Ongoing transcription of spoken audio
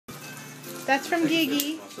That's from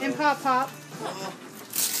Gigi and Pop Pop.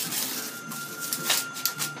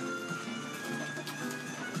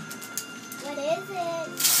 What is it?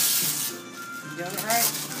 You got it right.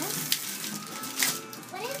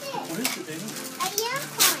 What is it? What is it, baby? A yam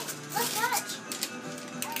coin. Look, watch.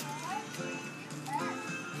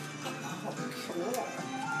 Oh, cool.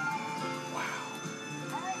 Wow.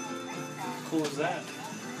 How cool is that?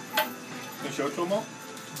 Can you show it to them all?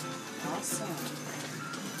 Awesome.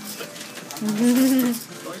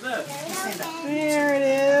 Like that. Stand up. There it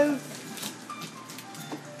is.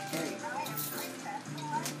 There you go.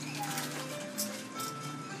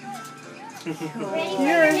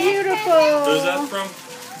 You're beautiful. Who's that from?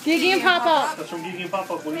 Gigi and Pop Pop. That's from Gigi and Pop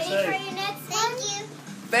Up. What do you Ready for say? your next one? Thank you.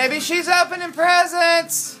 Baby, she's opening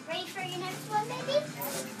presents. Ready for your next one, baby?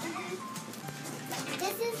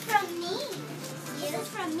 This is from me. This is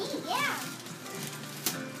from me, yeah.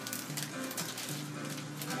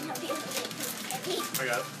 I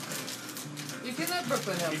got it. You can let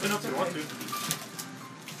Brooklyn help. You can up if you want to.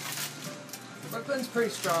 Brooklyn's pretty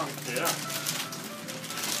strong. Yeah.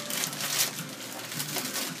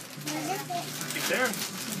 Keep staring.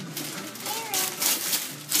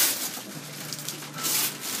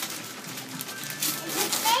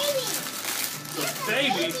 It's a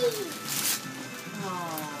baby.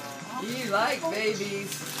 Aww. You like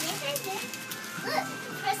babies. Look,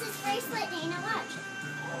 press this bracelet, Dana, watch.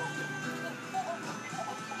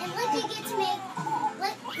 And look, you get to make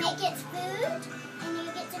its food, and you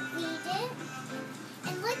get to feed it.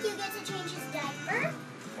 And look, you get to change its diaper.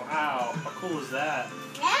 Wow. How cool is that?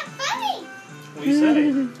 That's funny. What do you say?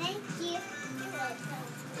 Thank you.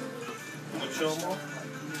 Want to show them all?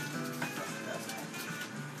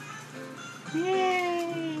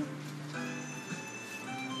 Yay.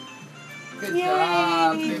 Good Yay.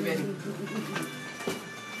 job, baby.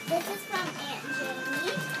 This is from Aunt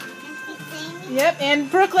Jamie. Yep, and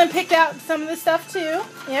Brooklyn picked out some of the stuff too.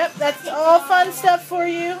 Yep, that's all fun stuff for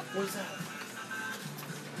you. What is that?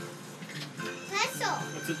 Puzzle.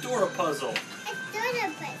 It's a Dora puzzle. A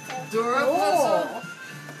Dora puzzle. Dora puzzle.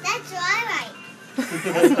 That's what I like.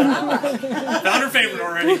 Found her favorite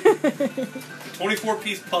already.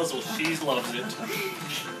 24-piece puzzle. She loves it.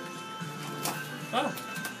 Oh.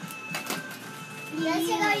 That's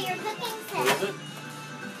to go to your cooking What set. is it?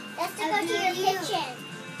 That's to go to your kitchen.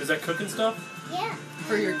 Is that cooking stuff? Yeah.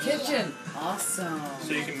 For your kitchen. Awesome.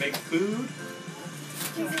 So you can make food?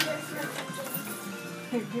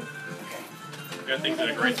 I think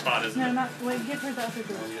that's a great spot, isn't No, it? not, wait, give her the other I'm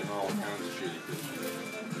girl. getting all kinds of shitty.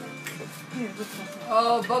 Here, this one.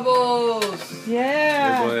 Oh, bubbles.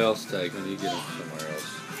 Yeah. Everybody else take them. You get them somewhere else.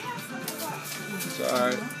 It's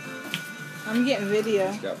alright. I'm getting video.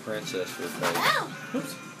 It's got princess for a face. Oh.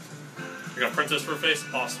 Oops. You got princess for a face?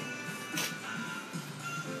 Awesome.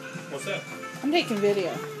 What's that? I'm taking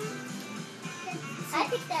video. I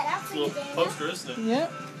picked that out It's for a you, little Dana. poster, isn't it?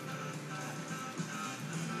 Yep.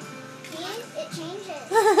 See? It changes.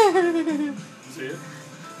 See it?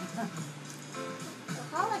 The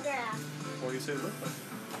holograph. What do you say it looks like?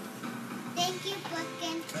 Thank you,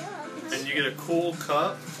 Brooklyn. And you get a cool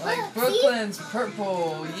cup. Like Brooklyn's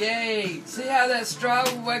purple. Yay. See how that straw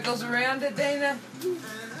wiggles around it, Dana?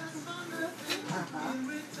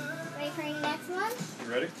 Ready for your next one?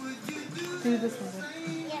 You ready? Do this one.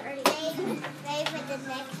 Yeah, ready. Ready for the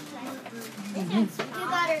next one. This one's, you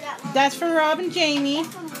got her that one. That's from Rob and Jamie.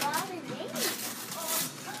 That's from Bob and Jamie.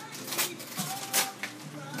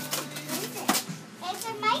 What is it? It's a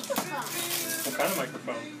microphone. What kind of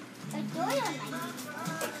microphone? A Dora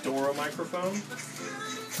microphone. A Dora microphone?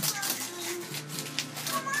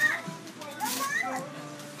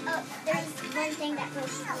 Oh, there's one thing that goes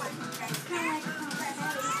through it. It's kind of like a compact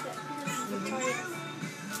battery, but it's victorious.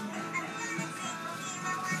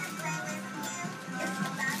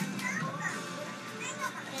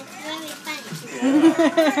 It's really fun.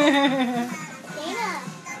 Dana.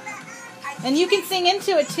 And you can sing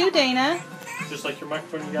into it too, Dana. Just like your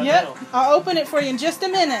microphone you got Yep. now. I'll open it for you in just a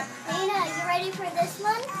minute. Dana, you ready for this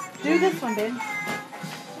one? Do this one, babe. Just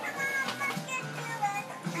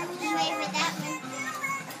wait for that one.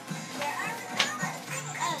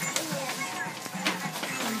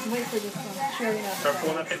 Wait for this one. Sure enough. Start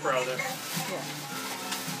pulling that paper out of there.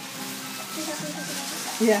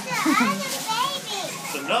 Yeah.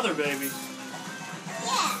 It's another baby.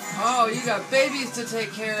 Yeah. Oh, you got babies to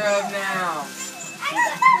take care of now. I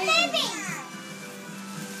got no babies.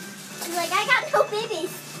 She's like, I got no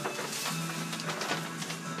babies.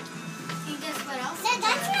 And guess what else? No,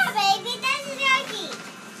 that's not a baby. That's a doggy.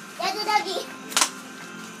 That's a doggy.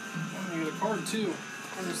 Oh, you get a card too.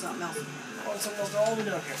 And there's something else. Oh, something else all the way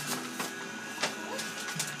down here.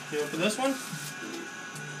 You want for this one?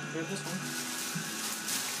 Here's this one.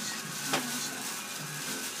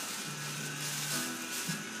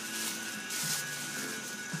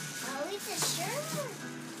 Oh, it's a shirt.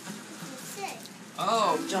 What's it?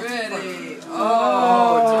 Oh, pretty.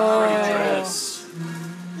 Oh, it's a pretty Oh. dress.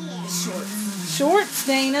 Yeah. Shorts,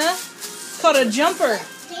 Dana. It's called a jumper.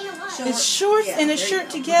 Dana, what? Short. It's shorts Yeah, and a there you shirt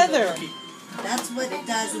go. together. That's what it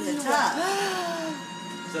does in the tub.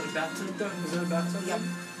 Is that a bathtub, Doug? Is that a bathtub? Yep.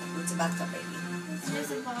 It's a bathtub baby.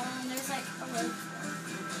 There's a bottle and there's like a rope.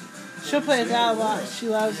 She'll play with that a lot. She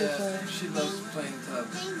loves to Yeah, play. she loves playing tub.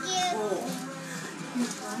 Thank you. Oh.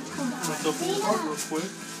 Let's open this up real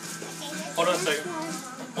quick. Hold on a second.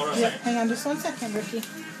 Hold on a Yeah, second. hang on just 1 second, Ricky.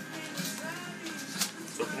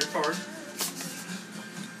 Let's open your card. It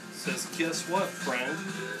says, guess what, friend?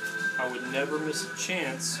 I would never miss a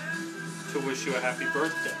chance to wish you a happy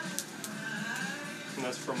birthday. And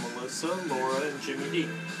that's from Melissa, Laura, and Jimmy D.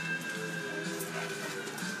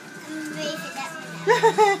 I'm ready for that one now.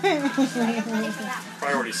 I'm ready for that one.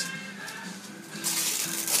 Priorities.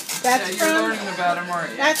 That's Yeah, you're from learning about him,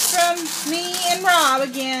 aren't you? that's from me and Rob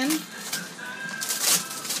again. It's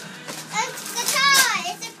guitar.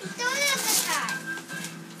 It's a donut guitar.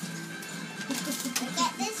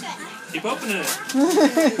 Get this one. Keep opening it.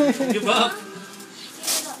 Don't give up.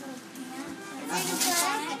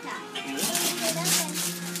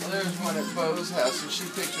 Well, there's one at Bo's house, and she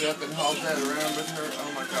picked it up and hauled that around with her.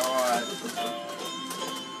 Oh my God.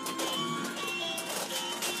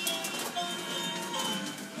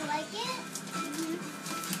 You like it?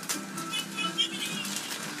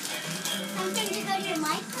 Something to go to your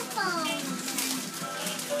microphone.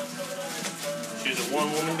 She's a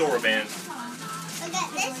one-woman door band. Look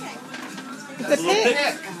at this one. It's a That's a little pick.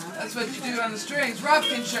 pick. That's what you do on the strings. Rob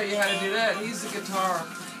can show you how to do that. He's the guitar.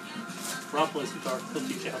 Rob plays guitar. He'll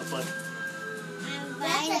teach you how to play.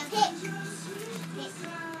 That's a pick.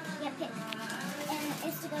 Yeah, pick. And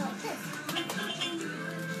it's to go like this.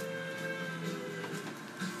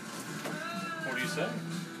 What do you say?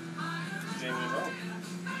 Jamie and Rob.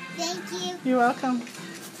 Thank you. You're welcome.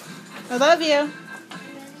 I love you. Ready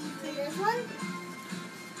for this one?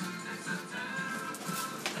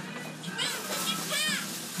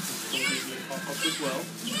 It's going to be a pop-up as well.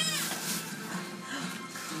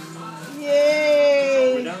 Way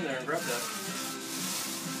Yay! down there and grab that.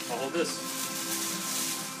 I'll hold this.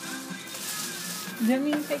 Didn't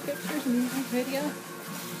mean to take pictures and make video.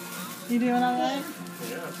 You doing all right?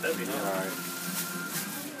 Yeah, it's heavy, huh? Alright.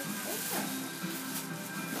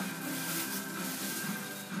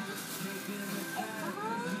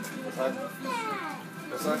 What's that?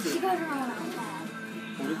 What's that? She got her own iPad.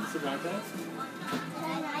 What is this, an iPad?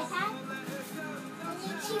 An iPad?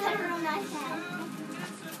 She got her own iPad.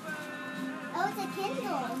 Oh, it's a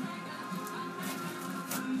Kindle.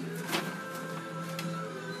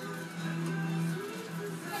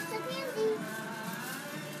 That's a candy.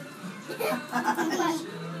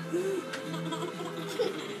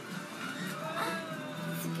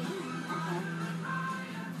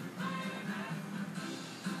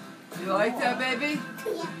 You like that, baby?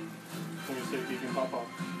 Yeah. When you say you can pop off.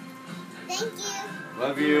 Thank you.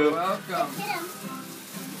 Love You're you. welcome. Hit him.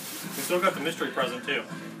 We still got the mystery present, too.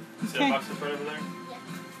 See Okay. that box that's right over there? Yeah.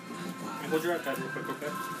 You hold your iPad real quick,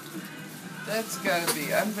 okay? That's gotta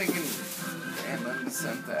be. I'm thinking. Damn, let me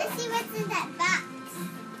send that. Let's see what's in that box.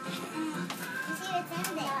 Let's see what's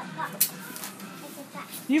in there. Box. It's a box.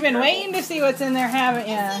 You've been waiting to see what's in there, haven't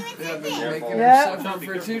you? Let's see what's Yeah, in been there. making Yeah. her suffer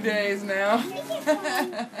for 2 days now. What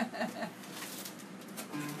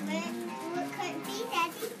could it be,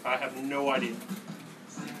 Daddy? I have no idea.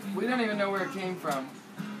 We don't even know where it came from.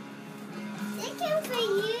 It came for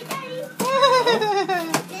you, Daddy.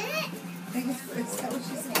 Did it? Biggest, is that what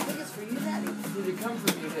she said? Biggest for you, Daddy? Did it come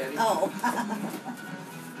from you, Daddy? Oh.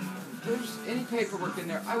 If there's any paperwork in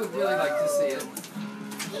there, I would really like to see it.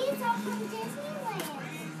 These are from Disneyland.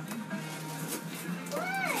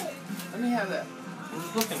 What? Let me have that.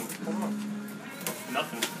 Who's looking? Hold on.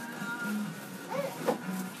 Nothing.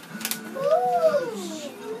 Ooh.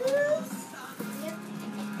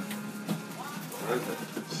 What is it?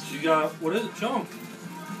 You got, what is it? Show 'em.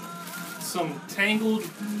 Some tangled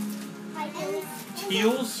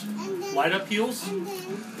heels, And then, light up heels. and then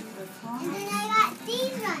I got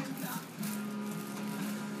these ones.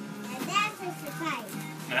 And that's a surprise.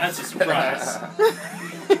 That's a surprise.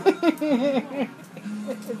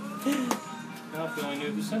 Now if you only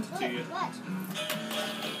knew who sent it to you. What?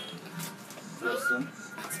 Kristen.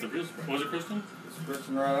 It's the real, was it Kristen? It's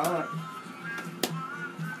Kristen right on it.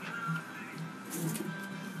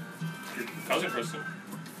 Your cousin Kristen.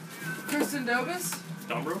 Kristen Dobus?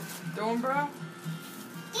 Dombro? Dombrow?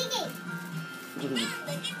 Did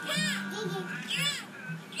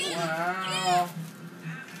Wow.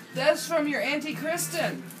 That's from your Auntie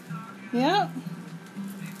Kristen. Yep.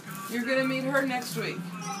 You're going to meet her next week.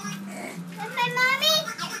 With my mommy?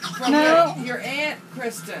 From No. your Aunt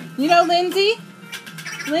Kristen. You know Lindsay?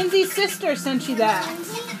 Lindsay's sister sent you that.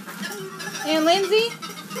 Aunt Lindsay?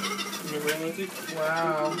 Remember Lindsay?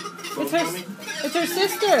 Wow. It's her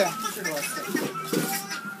sister.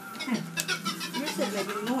 You're still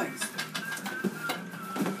making noise.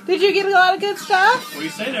 Did you get a lot of good stuff? What do you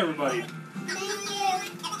say to everybody?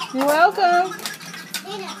 Thank you. You're welcome.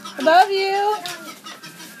 Dana. I love you.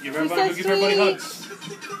 Give You're everybody, so give everybody sweet. hugs.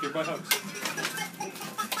 Give everybody hugs.